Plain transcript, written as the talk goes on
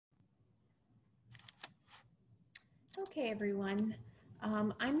Okay, everyone.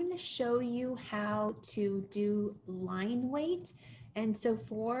 I'm going to show you how to do line weight. And so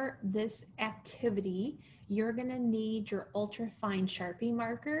for this activity, you're going to need your ultra fine Sharpie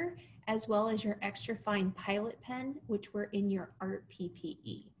marker as well as your extra fine pilot pen, which were in your art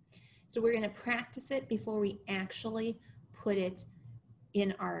PPE. So we're going to practice it before we actually put it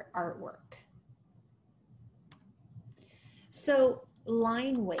in our artwork. So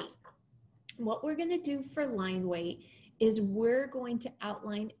line weight. What we're going to do for line weight is we're going to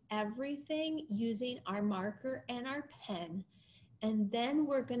outline everything using our marker and our pen, and then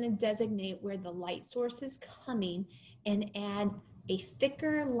we're going to designate where the light source is coming and add a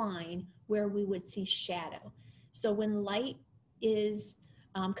thicker line where we would see shadow. So when light is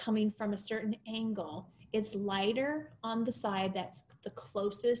coming from a certain angle, it's lighter on the side that's the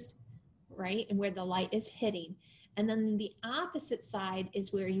closest, right, and where the light is hitting. And then the opposite side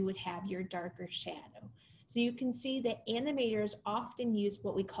is where you would have your darker shadow. So you can see that animators often use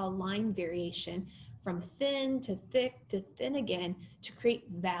what we call line variation from thin to thick to thin again to create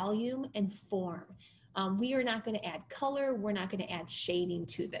volume and form. We are not going to add color. We're not going to add shading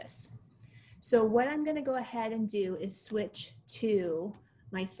to this. So what I'm going to go ahead and do is switch to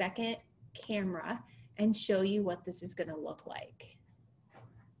my second camera and show you what this is going to look like.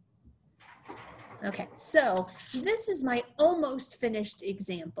 Okay, so this is my almost finished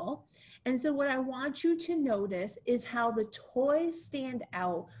example. And so what I want you to notice is how the toys stand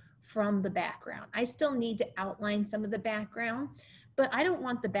out from the background. I still need to outline some of the background, but I don't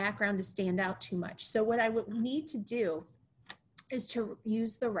want the background to stand out too much. So what I would need to do is to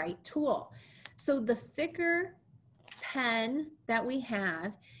use the right tool. So the thicker pen that we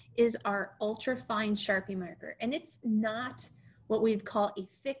have is our ultra fine Sharpie marker, and it's not what we'd call a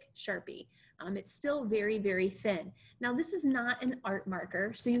thick Sharpie. It's still very, very thin. Now this is not an art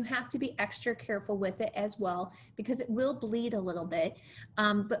marker, so you have to be extra careful with it as well because it will bleed a little bit.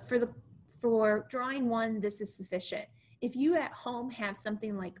 But for drawing one, this is sufficient. If you at home have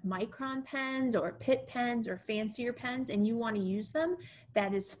something like micron pens or Pitt pens or fancier pens and you want to use them,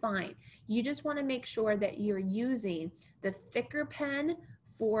 that is fine. You just want to make sure that you're using the thicker pen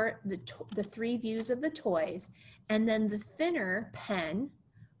for the three views of the toys, and then the thinner pen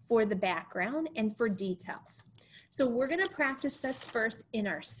for the background and for details. So we're going to practice this first in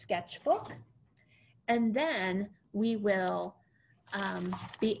our sketchbook, and then we will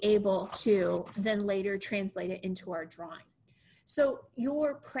be able to then later translate it into our drawing. So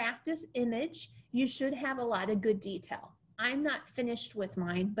your practice image, you should have a lot of good detail. I'm not finished with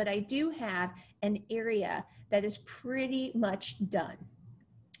mine, but I do have an area that is pretty much done.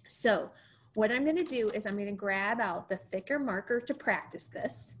 So what I'm going to do is I'm going to grab out the thicker marker to practice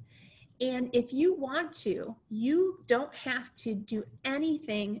this. And if you want to, you don't have to do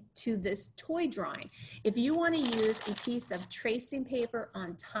anything to this toy drawing. If you want to use a piece of tracing paper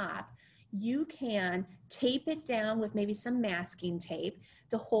on top, you can tape it down with maybe some masking tape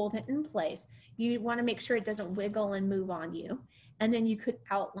to hold it in place. You want to make sure it doesn't wiggle and move on you. And then you could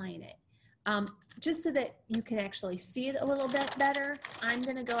outline it. Just so that you can actually see it a little bit better, I'm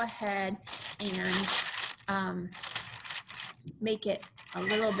going to go ahead and make it a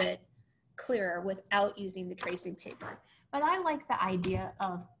little bit clearer without using the tracing paper. But I like the idea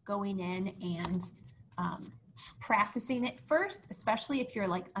of going in and practicing it first, especially if you're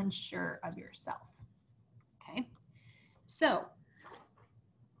like unsure of yourself. Okay, so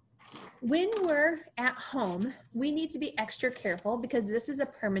when we're at home, we need to be extra careful because this is a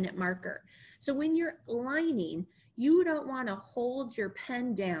permanent marker. So when you're lining, you don't want to hold your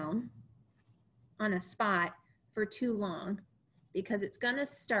pen down on a spot for too long because it's going to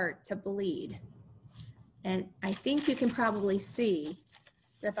start to bleed. And I think you can probably see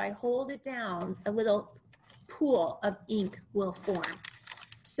that if I hold it down, a little pool of ink will form.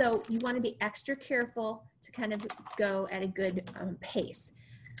 So you want to be extra careful to kind of go at a good pace.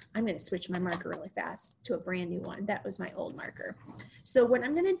 I'm going to switch my marker really fast to a brand new one. That was my old marker. So what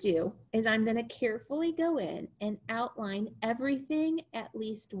I'm going to do is I'm going to carefully go in and outline everything at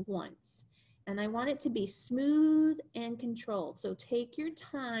least once. And I want it to be smooth and controlled. So take your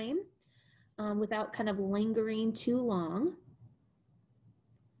time without kind of lingering too long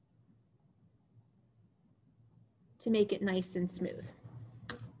to make it nice and smooth.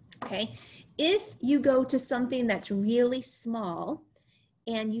 Okay, if you go to something that's really small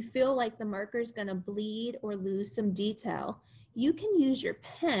and you feel like the marker is going to bleed or lose some detail, you can use your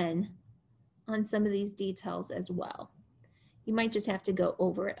pen on some of these details as well. You might just have to go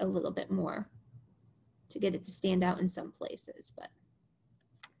over it a little bit more to get it to stand out in some places, but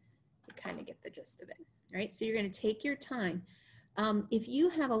you kind of get the gist of it, right? So you're going to take your time. If you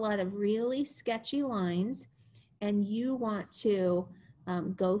have a lot of really sketchy lines and you want to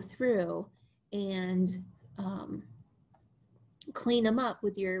go through and clean them up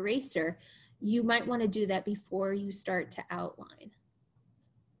with your eraser, you might want to do that before you start to outline.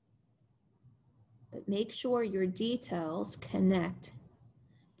 But make sure your details connect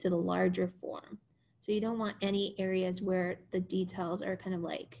to the larger form. So you don't want any areas where the details are kind of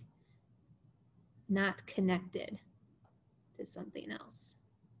like not connected to something else.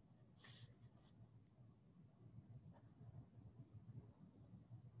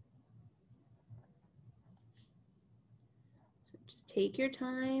 So just take your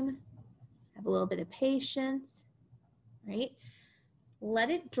time, have a little bit of patience, right? Let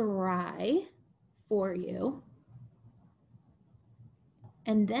it dry for you.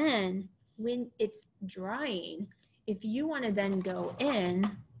 And then when it's drying, if you want to then go in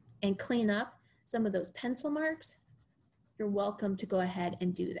and clean up some of those pencil marks, you're welcome to go ahead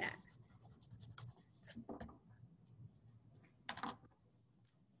and do that.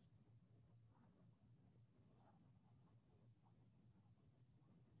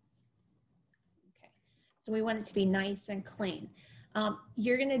 Okay, so we want it to be nice and clean.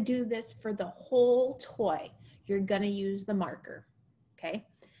 You're going to do this for the whole toy. You're going to use the marker, okay?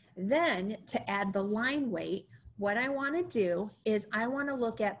 Then to add the line weight, what I want to do is I want to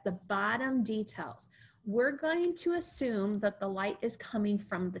look at the bottom details. We're going to assume that the light is coming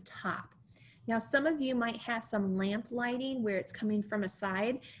from the top. Now, some of you might have some lamp lighting where it's coming from a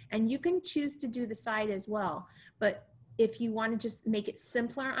side, and you can choose to do the side as well. But if you want to just make it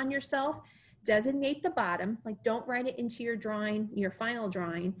simpler on yourself, designate the bottom, like don't write it into your drawing, your final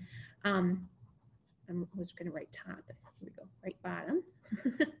drawing. I was going to write top, but here we go, right bottom.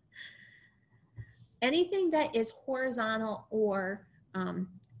 Anything that is horizontal or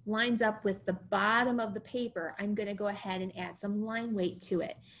lines up with the bottom of the paper, I'm going to go ahead and add some line weight to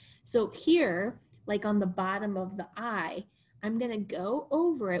it. So here, like on the bottom of the eye, I'm going to go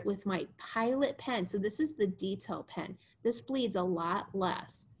over it with my Pilot pen. So this is the detail pen. This bleeds a lot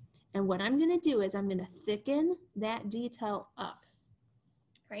less. And what I'm going to do is I'm going to thicken that detail up,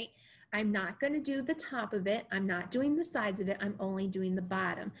 right? I'm not going to do the top of it. I'm not doing the sides of it. I'm only doing the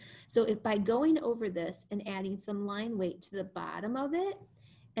bottom. So if by going over this and adding some line weight to the bottom of it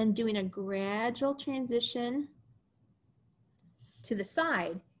and doing a gradual transition to the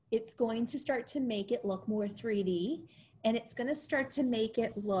side, it's going to start to make it look more 3D, and it's going to start to make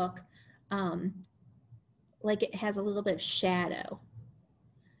it look like it has a little bit of shadow.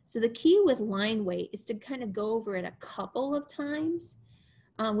 So the key with line weight is to kind of go over it a couple of times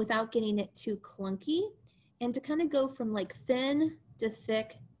without getting it too clunky, and to kind of go from like thin to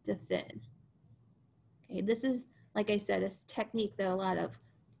thick to thin. Okay, this is, like I said, a technique that a lot of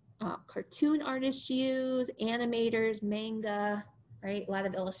cartoon artists use, animators, manga, right? A lot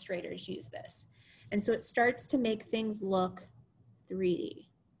of illustrators use this. And so it starts to make things look 3D.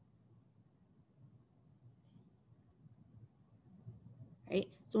 Right?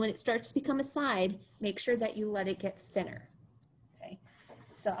 So when it starts to become a side, make sure that you let it get thinner. Okay?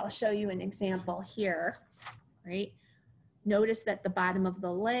 So I'll show you an example here, right? Notice that the bottom of the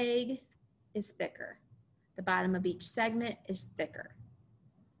leg is thicker. The bottom of each segment is thicker,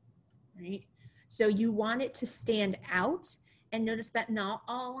 right? So you want it to stand out, and notice that not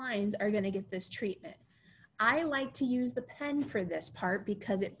all lines are going to get this treatment. I like to use the pen for this part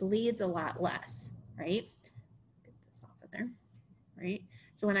because it bleeds a lot less, right? Get this off of there, right?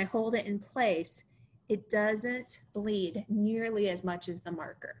 So when I hold it in place, it doesn't bleed nearly as much as the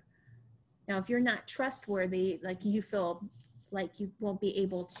marker. Now, if you're not trustworthy, like you feel like you won't be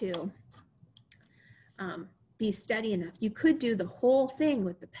able to be steady enough, you could do the whole thing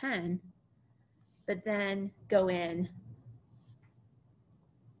with the pen, but then go in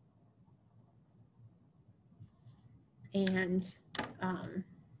and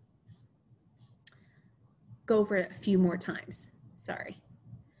go over it a few more times. Sorry.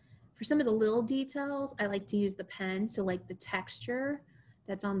 For some of the little details, I like to use the pen. So like the texture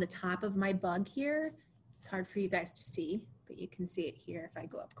that's on the top of my bug here, it's hard for you guys to see, but you can see it here if I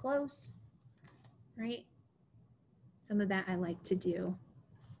go up close, right? Some of that I like to do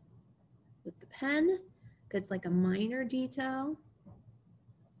with the pen because it's like a minor detail,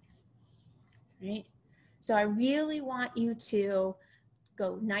 right? So I really want you to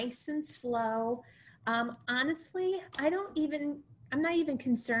go nice and slow. Honestly, I'm not even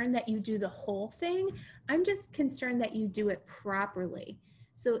concerned that you do the whole thing. I'm just concerned that you do it properly.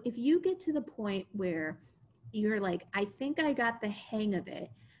 So if you get to the point where you're like, I think I got the hang of it,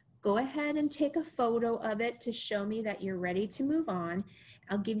 go ahead and take a photo of it to show me that you're ready to move on.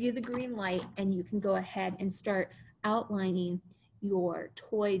 I'll give you the green light and you can go ahead and start outlining your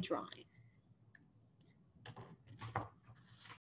toy drawing.